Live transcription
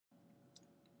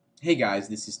Hey guys,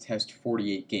 this is test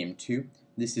 48 game 2.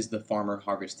 This is the farmer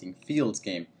harvesting fields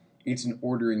game. It's an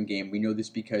ordering game. We know this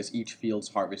because each field's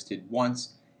harvested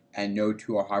once and no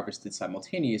two are harvested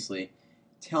simultaneously,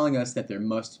 telling us that there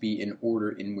must be an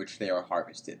order in which they are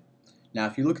harvested. Now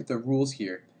if you look at the rules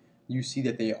here, you see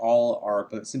that they all are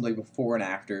simply before and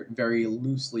after, very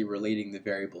loosely relating the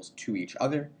variables to each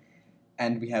other,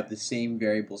 and we have the same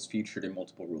variables featured in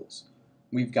multiple rules.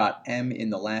 We've got M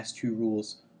in the last two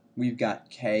rules, we've got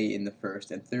K in the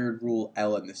first and third rule,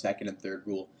 L in the second and third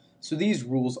rule. So these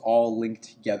rules all link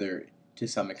together to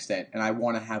some extent, and I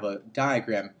want to have a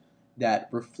diagram that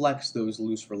reflects those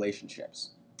loose relationships.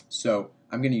 So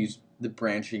I'm going to use the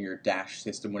branching or dash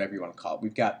system, whatever you want to call it.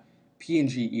 We've got P and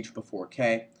G each before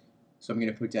K, so I'm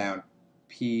going to put down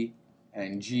P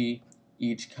and G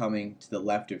each coming to the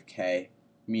left of K,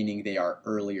 meaning they are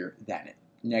earlier than it.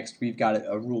 Next, we've got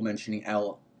a rule mentioning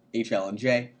L, H, L, and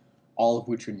J, all of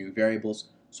which are new variables,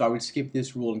 so I would skip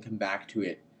this rule and come back to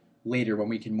it later when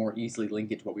we can more easily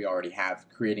link it to what we already have,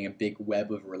 creating a big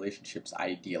web of relationships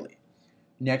ideally.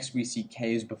 Next, we see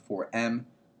K is before M,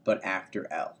 but after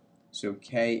L. So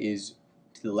K is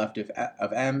to the left of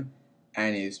M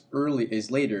and is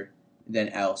later than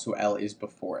L, so L is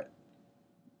before it.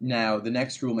 Now, the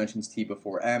next rule mentions T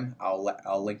before M.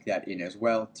 I'll link that in as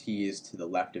well. T is to the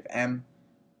left of M.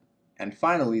 And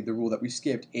finally, the rule that we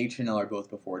skipped, H and L are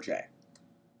both before J.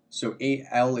 So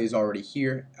L is already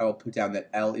here. I will put down that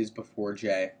L is before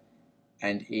J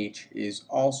and H is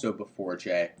also before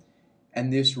J.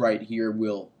 And this right here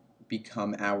will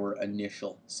become our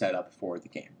initial setup for the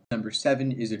game. Number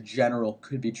 7 is a general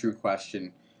could-be-true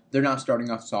question. They're not starting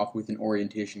us off with an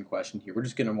orientation question here. We're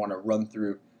just going to want to run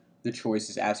through the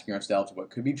choices, asking ourselves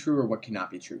what could be true or what cannot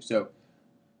be true. So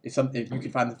if you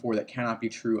can find the 4 that cannot be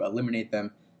true, eliminate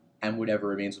them, and whatever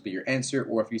remains will be your answer.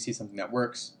 Or if you see something that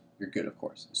works, you're good, of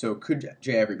course. So could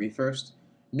J ever be first?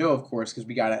 No, of course, because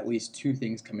we got at least 2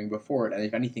 things coming before it, and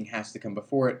if anything has to come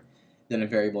before it, then a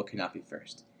variable cannot be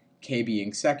first. K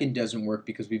being second doesn't work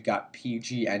because we've got P,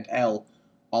 G, and L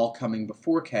all coming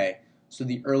before K, so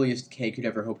the earliest K could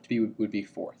ever hope to be would be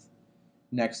 4th.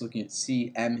 Next, looking at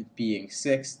C, M being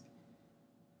 6th.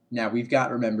 Now we've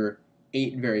got, remember,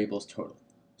 8 variables total.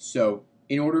 So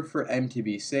in order for M to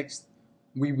be 6th,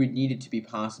 we would need it to be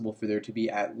possible for there to be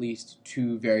at least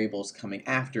 2 variables coming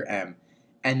after M,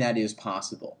 and that is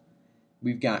possible.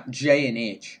 We've got J and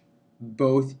H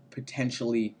both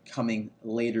potentially coming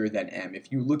later than M.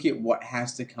 If you look at what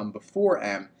has to come before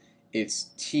M,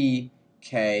 it's T,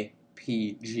 K,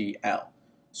 P, G, L.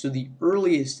 So the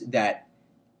earliest that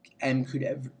M could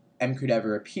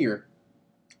ever appear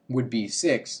would be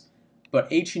 6, but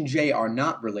H and J are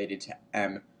not related to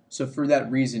M, so for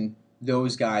that reason,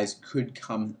 those guys could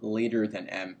come later than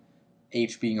M,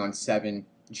 H being on 7,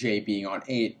 J being on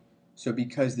 8. So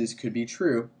because this could be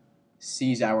true,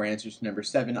 C is our answer to number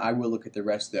 7. I will look at the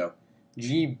rest though.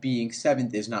 G being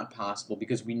 7th is not possible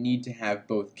because we need to have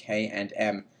both K and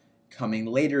M coming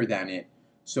later than it.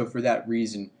 So for that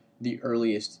reason, the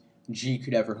earliest G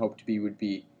could ever hope to be would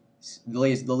be the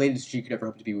latest G could ever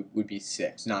hope to be would be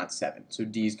 6, not 7. So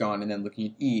D is gone. And then looking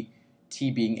at E, T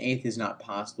being 8th is not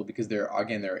possible because there are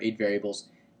 8 variables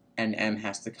and M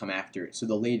has to come after it. So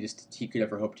the latest T could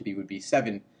ever hope to be would be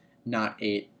 7, not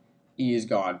 8. E is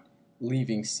gone,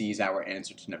 leaving C as our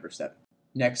answer to number 7.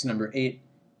 Next, number 8,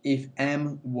 if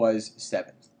M was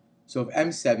 7th. So if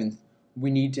M's 7th,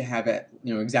 we need to have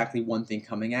exactly one thing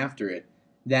coming after it.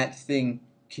 That thing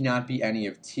cannot be any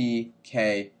of T,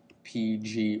 K, P,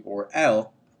 G, or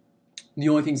L. The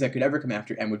only things that could ever come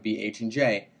after M would be H and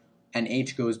J, and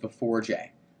H goes before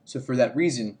J. So for that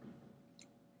reason,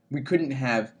 we couldn't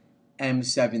have M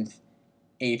 7th,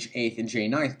 H 8th, and J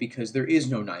 9th because there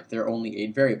is no 9th. There are only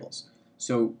 8 variables.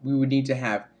 So we would need to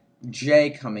have J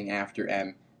coming after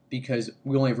M because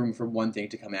we only have room for one thing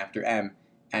to come after M,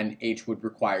 and H would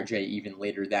require J even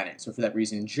later than it. So for that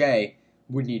reason, J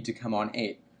would need to come on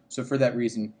 8. So for that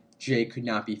reason, J could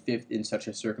not be 5th in such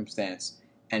a circumstance,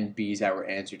 and B is our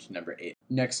answer to number 8.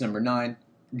 Next, number 9.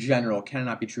 General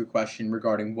cannot be true question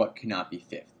regarding what cannot be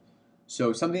 5th.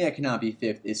 So something that cannot be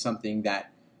 5th is something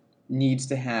that needs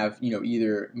to have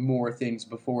either more things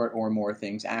before it or more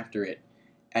things after it.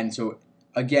 And so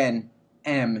again,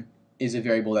 M is a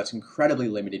variable that's incredibly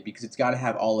limited because it's got to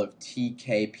have all of T,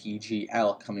 K, P, G,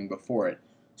 L coming before it.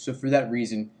 So for that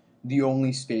reason, the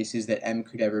only spaces that M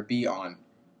could ever be on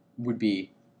would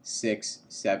be 6,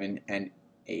 7, and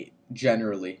 8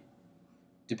 generally,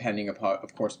 depending upon,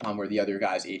 of course, upon where the other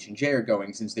guys H and J are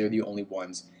going, since they're the only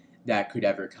ones that could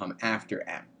ever come after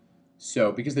M.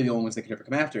 So because they're the only ones that could ever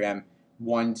come after M,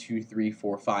 1, 2, 3,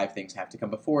 4, 5 things have to come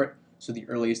before it. So the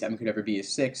earliest M could ever be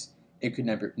is 6, it could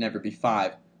never be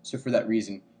 5. So for that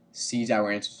reason, C is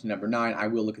our answer to number 9. I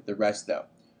will look at the rest though.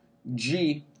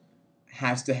 G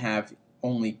has to have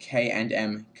only K and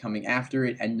M coming after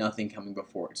it and nothing coming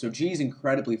before it. So G is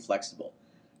incredibly flexible.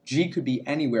 G could be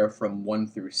anywhere from 1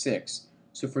 through 6.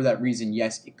 So for that reason,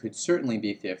 yes, it could certainly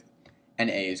be 5th, and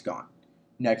A is gone.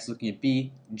 Next, looking at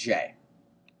B, J.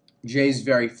 J is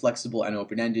very flexible and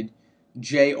open-ended.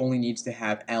 J only needs to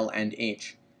have L and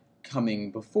H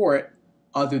coming before it.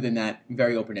 Other than that,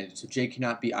 very open-ended. So J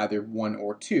cannot be either 1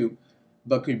 or 2,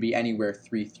 but could be anywhere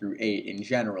 3 through 8 in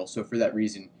general. So for that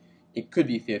reason, it could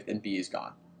be 5th, and B is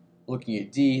gone. Looking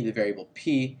at D, the variable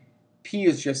P. P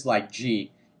is just like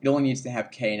G. It only needs to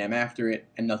have K and M after it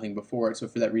and nothing before it. So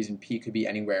for that reason, P could be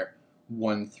anywhere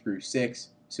 1 through 6.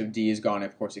 So D is gone.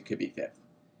 Of course, it could be 5th.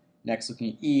 Next,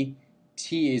 looking at E,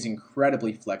 T is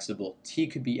incredibly flexible. T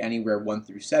could be anywhere 1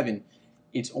 through 7.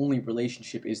 Its only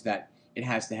relationship is that it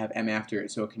has to have M after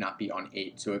it, so it cannot be on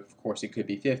 8. So of course, it could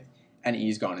be 5th, and E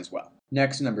is gone as well.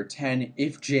 Next, number 10,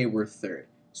 if J were 3rd.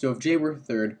 So if J were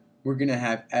 3rd, we're going to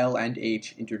have L and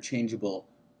H interchangeable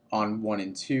on 1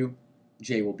 and 2.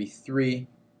 J will be 3.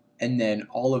 And then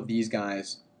all of these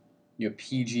guys,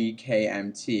 P, G, K,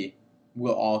 M, T,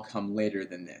 will all come later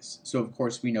than this. So of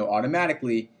course we know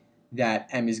automatically that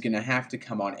M is going to have to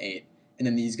come on 8, and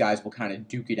then these guys will kind of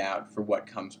duke it out for what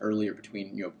comes earlier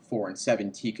between 4 and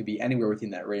 7. T could be anywhere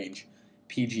within that range.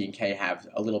 P, G, and K have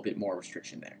a little bit more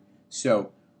restriction there.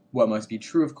 So what must be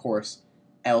true, of course,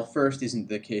 L first isn't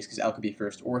the case because L could be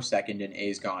first or second, and A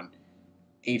is gone.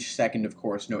 H second, of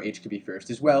course, no, H could be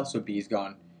first as well, so B is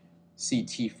gone. C,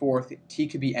 T fourth. T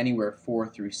could be anywhere 4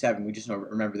 through 7. We just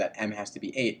remember that M has to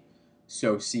be 8.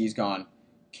 So C is gone.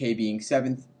 K being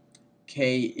 7th.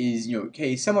 K is,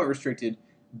 K is somewhat restricted,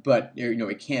 but,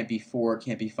 it can't be 4, it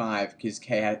can't be 5, because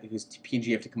P and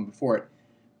G have to come before it.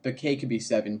 But K could be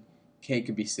 7, K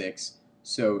could be 6.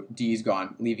 So D is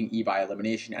gone, leaving E by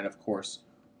elimination. And of course,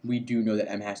 we do know that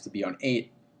M has to be on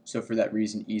 8. So for that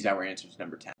reason, E is our answer to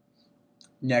number 10.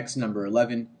 Next, number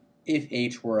 11, if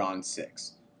H were on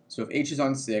 6. So if H is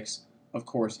on 6, of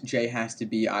course, J has to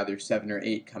be either 7 or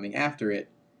 8 coming after it.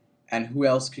 And who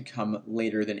else could come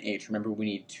later than H? Remember, we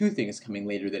need 2 things coming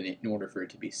later than it in order for it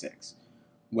to be 6.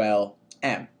 Well,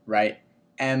 M, right?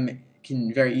 M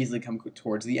can very easily come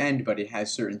towards the end, but it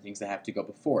has certain things that have to go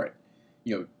before it.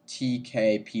 T,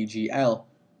 K, P, G, L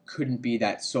couldn't be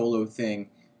that solo thing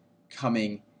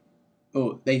coming.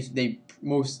 Oh, they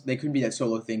couldn't be that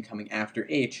solo thing coming after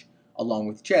H along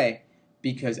with J,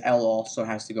 because L also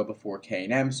has to go before K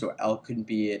and M, so L couldn't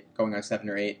be it going on 7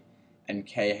 or 8, and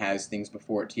K has things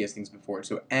before it, T has things before it,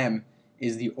 so M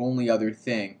is the only other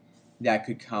thing that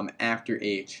could come after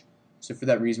H. So for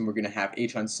that reason, we're going to have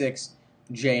H on 6,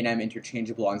 J and M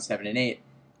interchangeable on 7 and 8,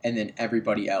 and then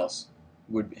everybody else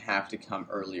would have to come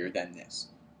earlier than this.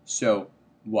 So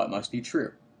what must be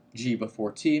true? G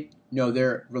before T? No,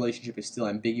 their relationship is still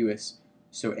ambiguous,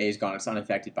 so A is gone. It's not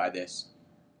affected by this.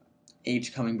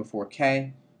 H coming before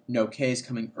K? No, K is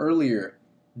coming earlier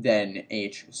than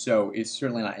H, so it's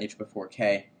certainly not H before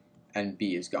K, and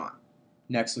B is gone.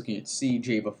 Next, looking at C,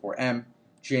 J before M.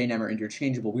 J and M are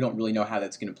interchangeable. We don't really know how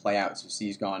that's going to play out, so C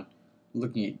is gone.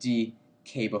 Looking at D,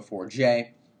 K before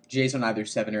J. J is on either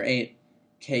 7 or 8.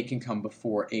 K can come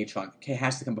before H on, K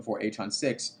has to come before H on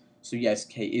 6, so yes,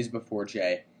 K is before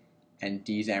J, and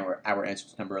D is our answer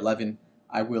to number 11.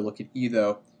 I will look at E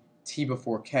though. T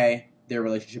before K, their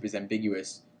relationship is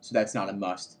ambiguous, so that's not a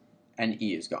must, and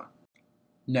E is gone.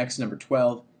 Next, number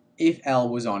 12, if L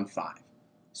was on 5.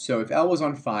 So if L was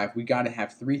on 5, we got to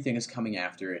have 3 things coming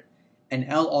after it, and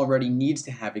L already needs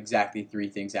to have exactly 3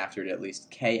 things after it, at least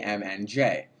K, M, and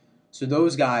J. So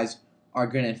those guys are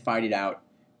going to fight it out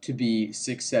to be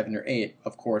 6, 7, or 8,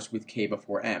 of course, with K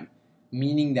before M,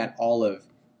 meaning that all of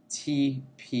T,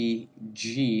 P,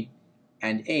 G,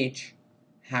 and H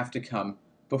have to come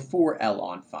before L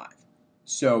on 5.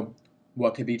 So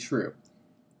what could be true?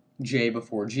 J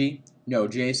before G? No,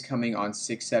 J is coming on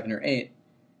 6, 7, or 8,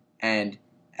 and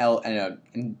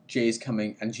J is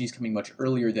coming, and G is coming much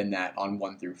earlier than that on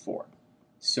 1 through 4.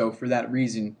 So for that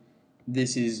reason,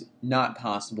 this is not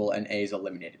possible, and A is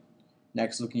eliminated.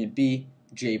 Next, looking at B,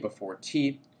 J before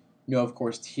T. No, of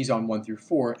course, T's on 1 through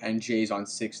 4, and J is on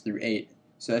 6 through 8,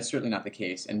 so that's certainly not the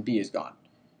case, and B is gone.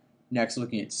 Next,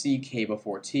 looking at C, K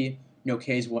before T. No,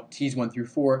 T's 1 through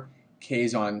 4, K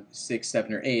is on 6,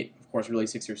 7, or 8. Of course, really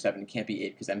 6 or 7, it can't be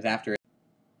 8 because M's after it.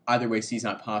 Either way, C is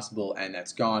not possible, and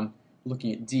that's gone.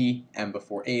 Looking at D, M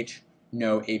before H.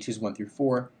 No, H is 1 through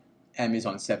 4, M is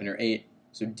on 7 or 8,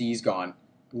 so D is gone,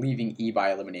 leaving E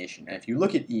by elimination. And if you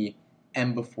look at E,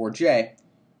 M before J,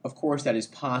 of course that is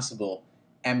possible.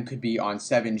 M could be on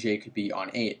 7, J could be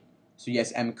on 8. So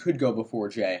yes, M could go before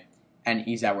J, and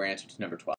E is our answer to number 12.